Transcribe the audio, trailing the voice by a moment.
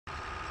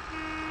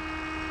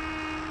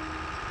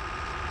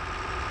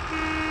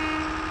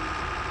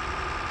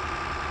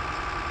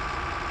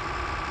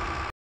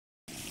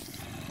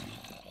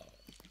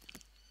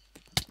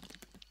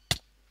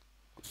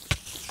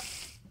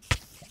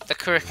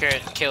quicker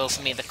it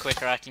kills me, the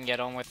quicker I can get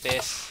on with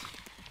this.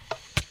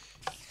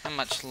 How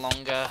much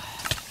longer?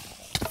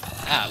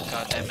 Oh,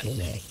 god damn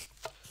it.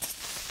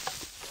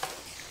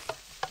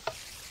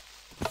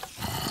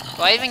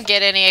 Do I even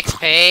get any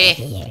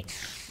XP?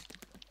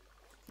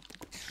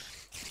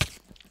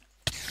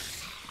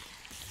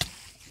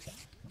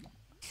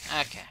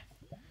 Okay.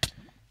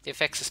 The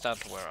effects are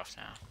starting to wear off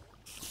now.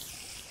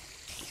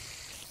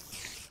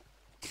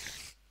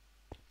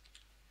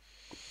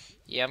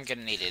 Yeah, I'm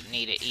gonna need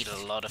to eat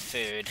a lot of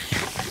food.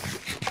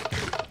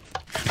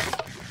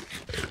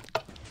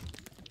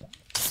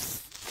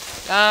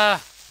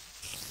 Ah!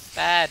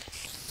 Bad.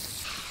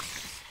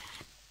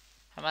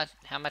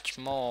 How much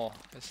more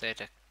is there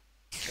to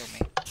kill me?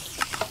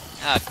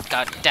 Oh,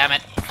 god damn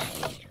it.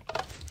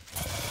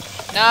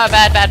 No,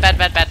 bad.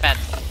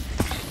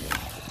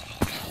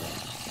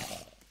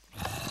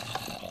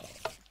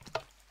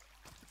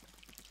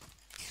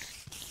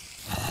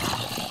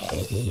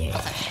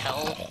 What the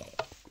hell?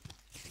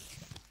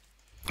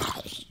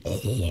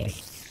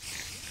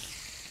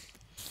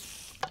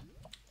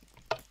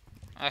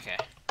 Okay.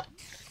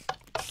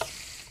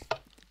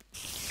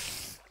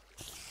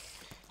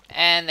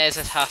 And there's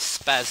a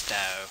Spazdo.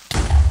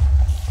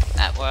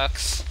 That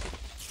works.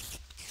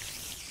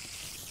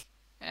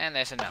 And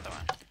there's another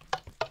one.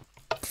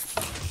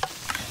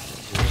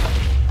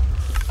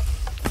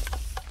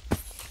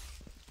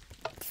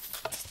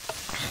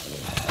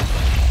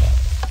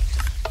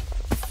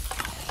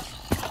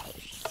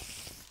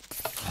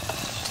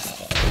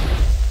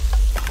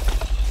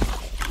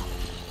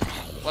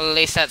 Well, at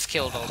least that's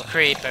killed all the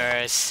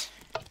creepers.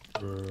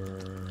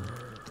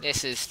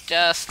 This is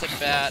just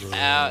about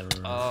out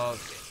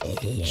of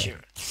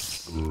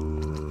insurance.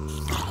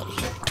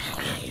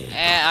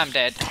 And I'm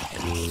dead.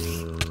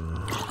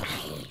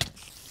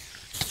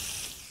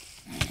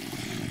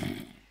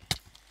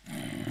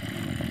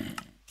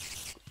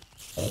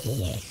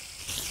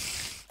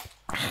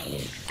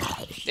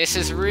 This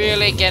is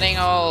really getting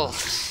old.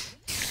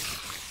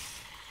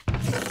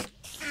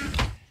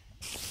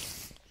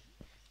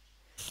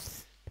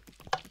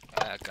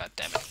 Oh, god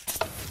damn it.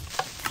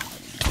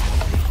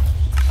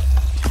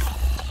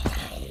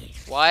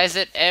 Why is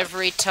it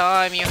every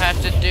time you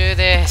have to do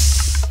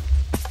this?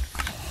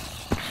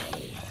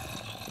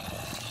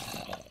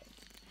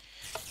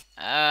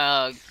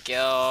 Oh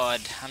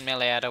god, I'm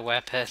nearly out of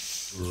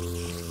weapons.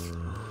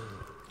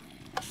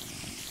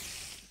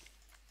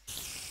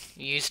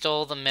 Used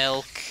all the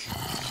milk.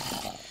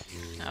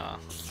 Oh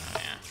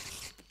yeah.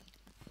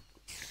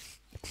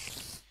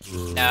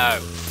 No.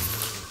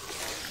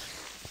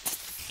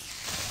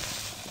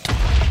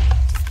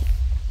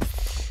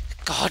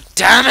 God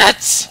damn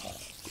it!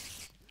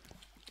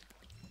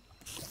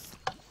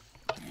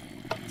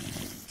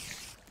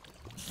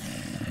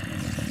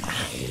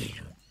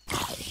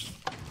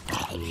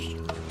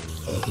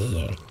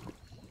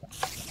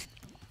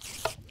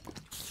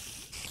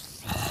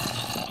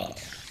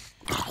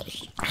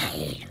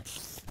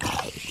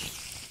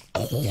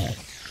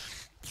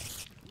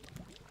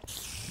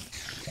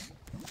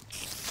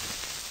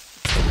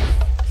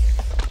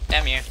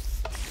 Damn you.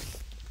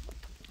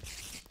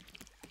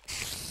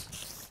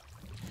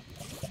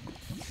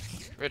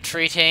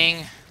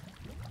 Retreating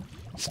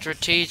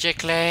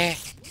strategically.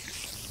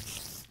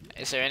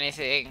 Is there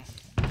anything?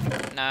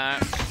 No.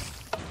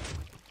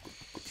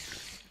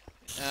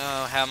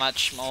 Oh, how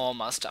much more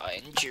must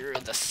I endure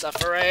the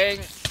suffering?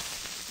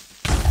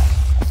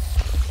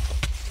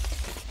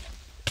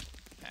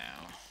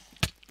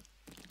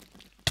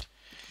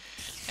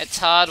 It's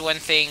hard when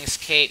things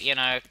keep, you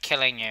know,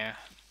 killing you.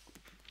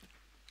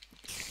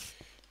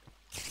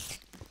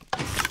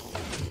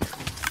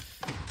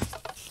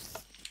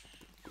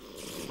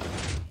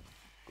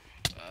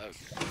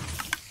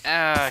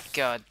 Oh,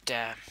 god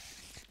damn.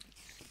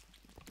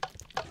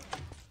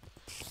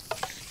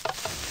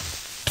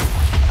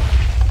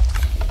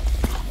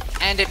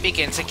 And it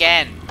begins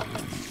again.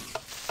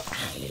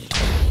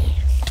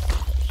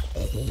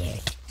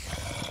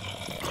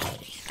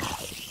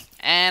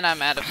 And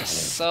I'm out of the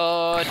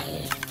sword.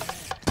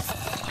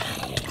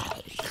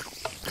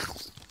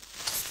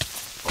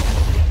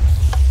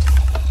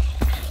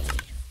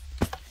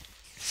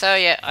 So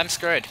yeah, I'm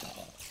screwed.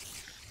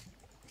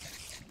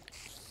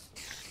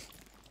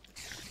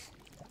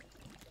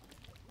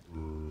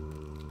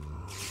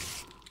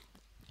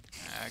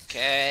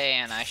 Okay,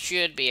 and I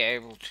should be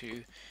able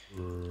to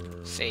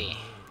see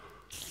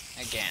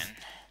again.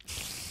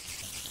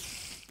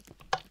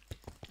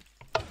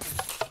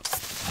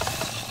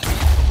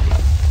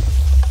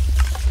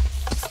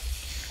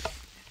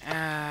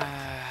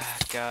 Ah,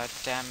 god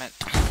damn it.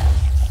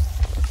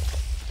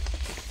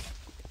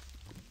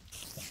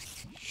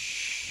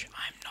 Shh,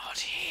 I'm not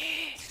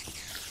here.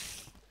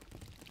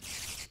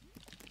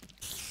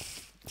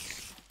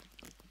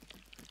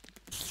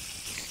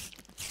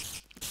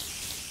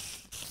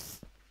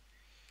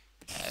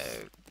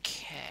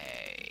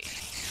 Okay.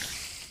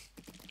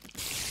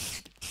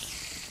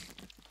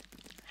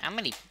 How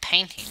many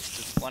paintings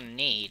does one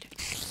need?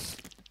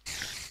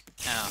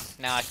 Oh,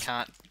 now I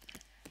can't.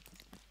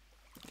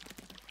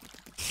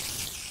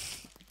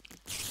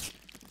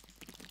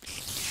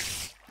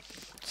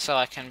 so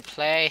I can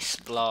place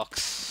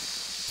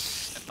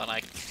blocks, but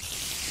I...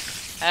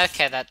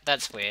 Okay,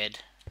 that's weird.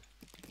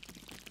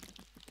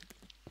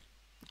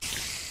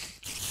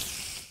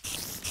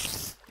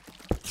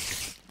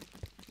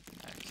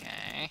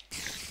 Okay.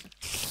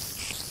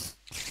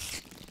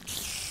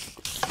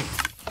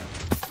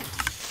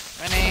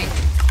 Running.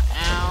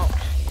 Ow.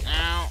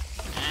 Ow.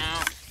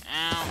 Ow.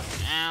 Ow.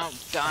 Ow.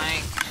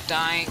 Dying.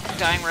 Dying.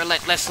 Dying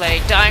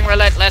relentlessly. Dying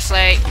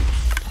relentlessly.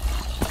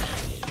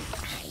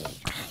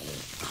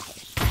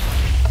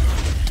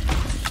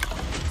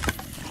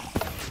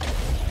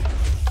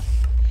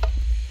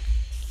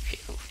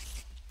 Phew.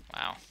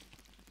 Wow.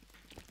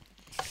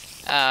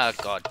 Oh,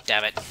 god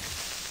damn it.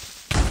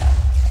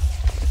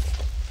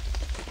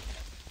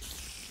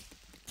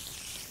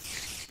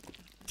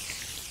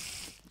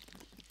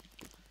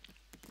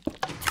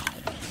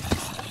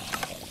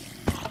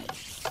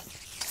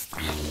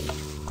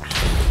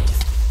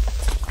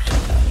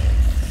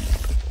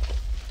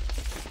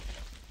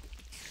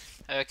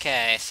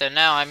 Okay, so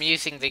now I'm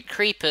using the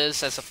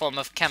creepers as a form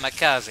of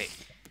kamikaze.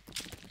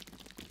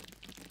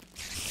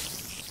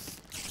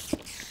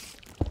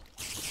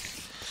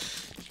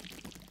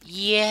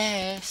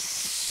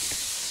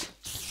 Yes!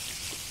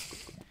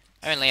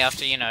 Only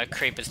after, you know,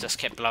 creepers just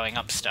kept blowing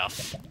up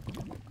stuff.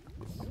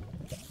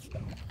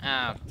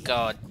 Oh,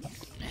 god.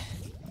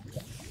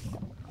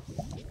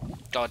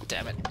 God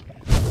damn it.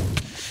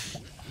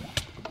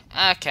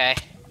 Okay.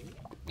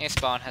 New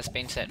spawn has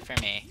been set for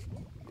me.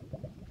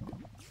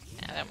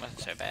 Yeah, that wasn't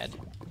so bad.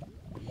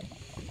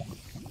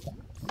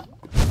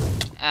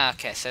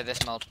 Okay, so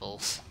there's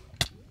multiples.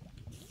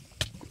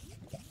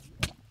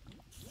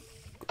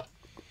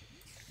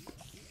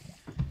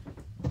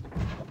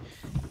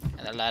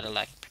 And the ladder,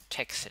 like,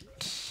 protects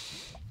it.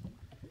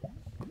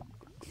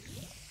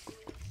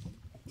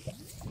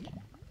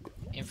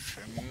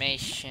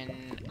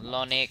 Information,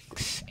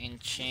 Lonix,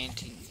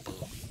 enchanting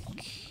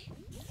book,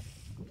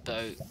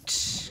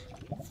 boat,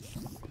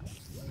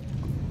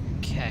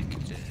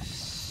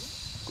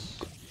 cactus.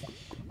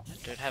 I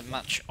don't have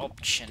much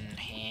option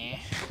here.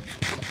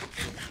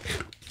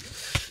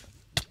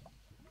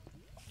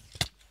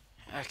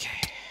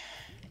 Okay.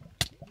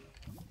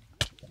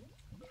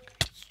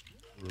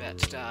 About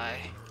to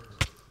die.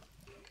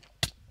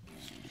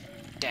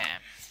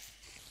 Damn.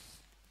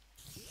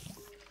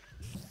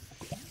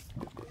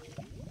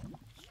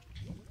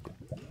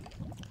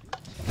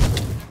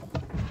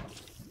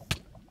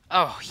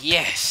 Oh,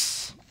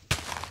 yes!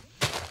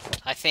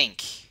 I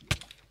think.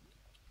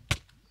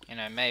 You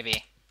know,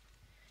 maybe.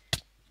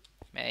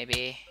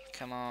 Maybe.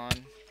 Come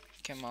on.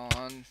 Come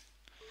on.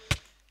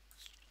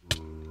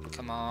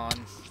 Come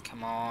on.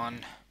 Come on.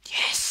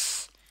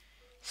 Yes!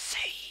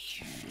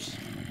 Saved.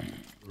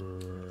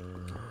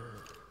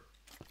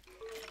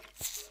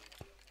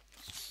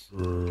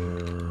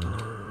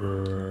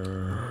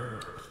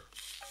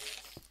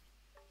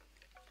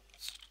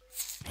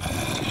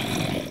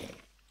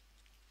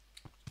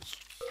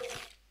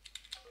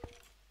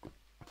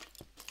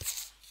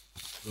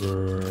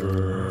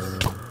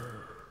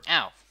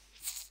 Ow.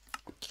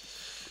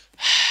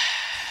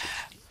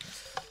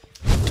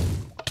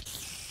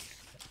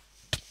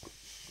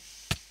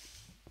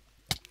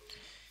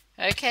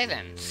 Okay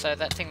then, so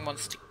that thing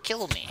wants to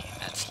kill me.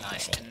 That's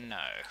nice to know.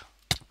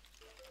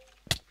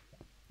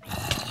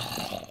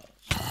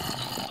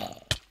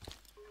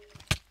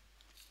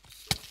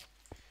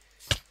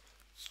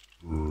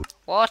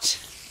 What?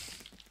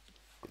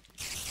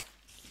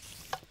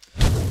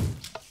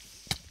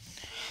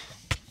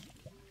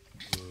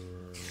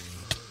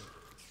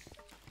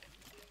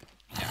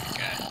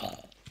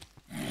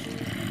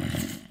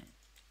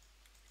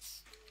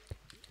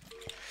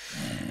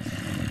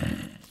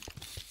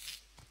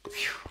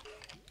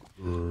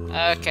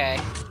 Okay.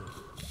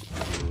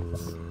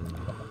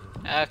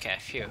 Okay,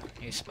 phew,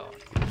 new spawn.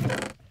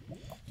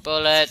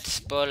 Bullets,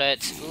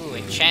 bullets, ooh,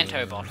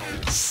 enchanto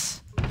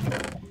bottles.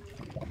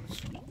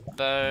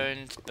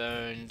 Bones,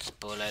 bones,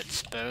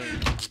 bullets,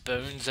 bones,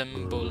 bones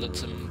and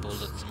bullets and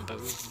bullets and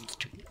bones.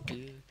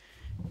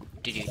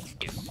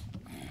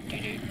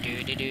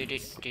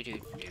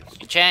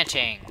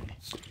 Enchanting!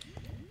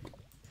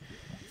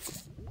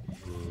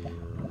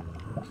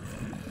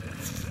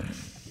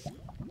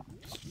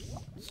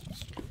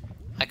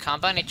 I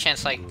can't by any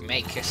chance, like,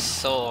 make a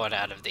sword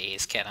out of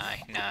these, can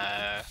I?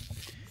 No.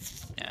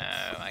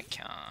 No, I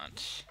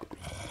can't.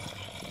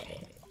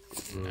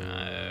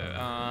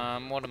 No.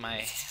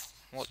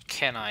 What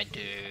can I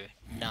do?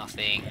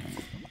 Nothing.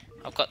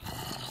 I've got...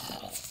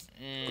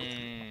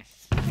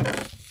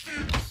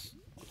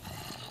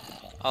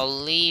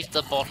 I'll leave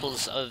the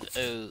bottles of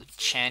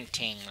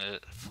enchanting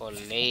for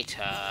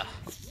later.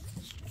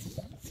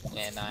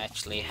 When I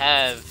actually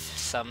have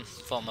some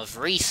form of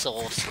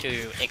resource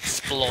to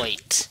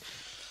exploit.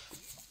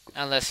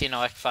 Unless, you know,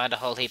 I find a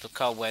whole heap of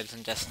cobwebs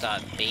and just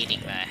start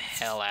beating the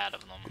hell out of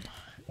them.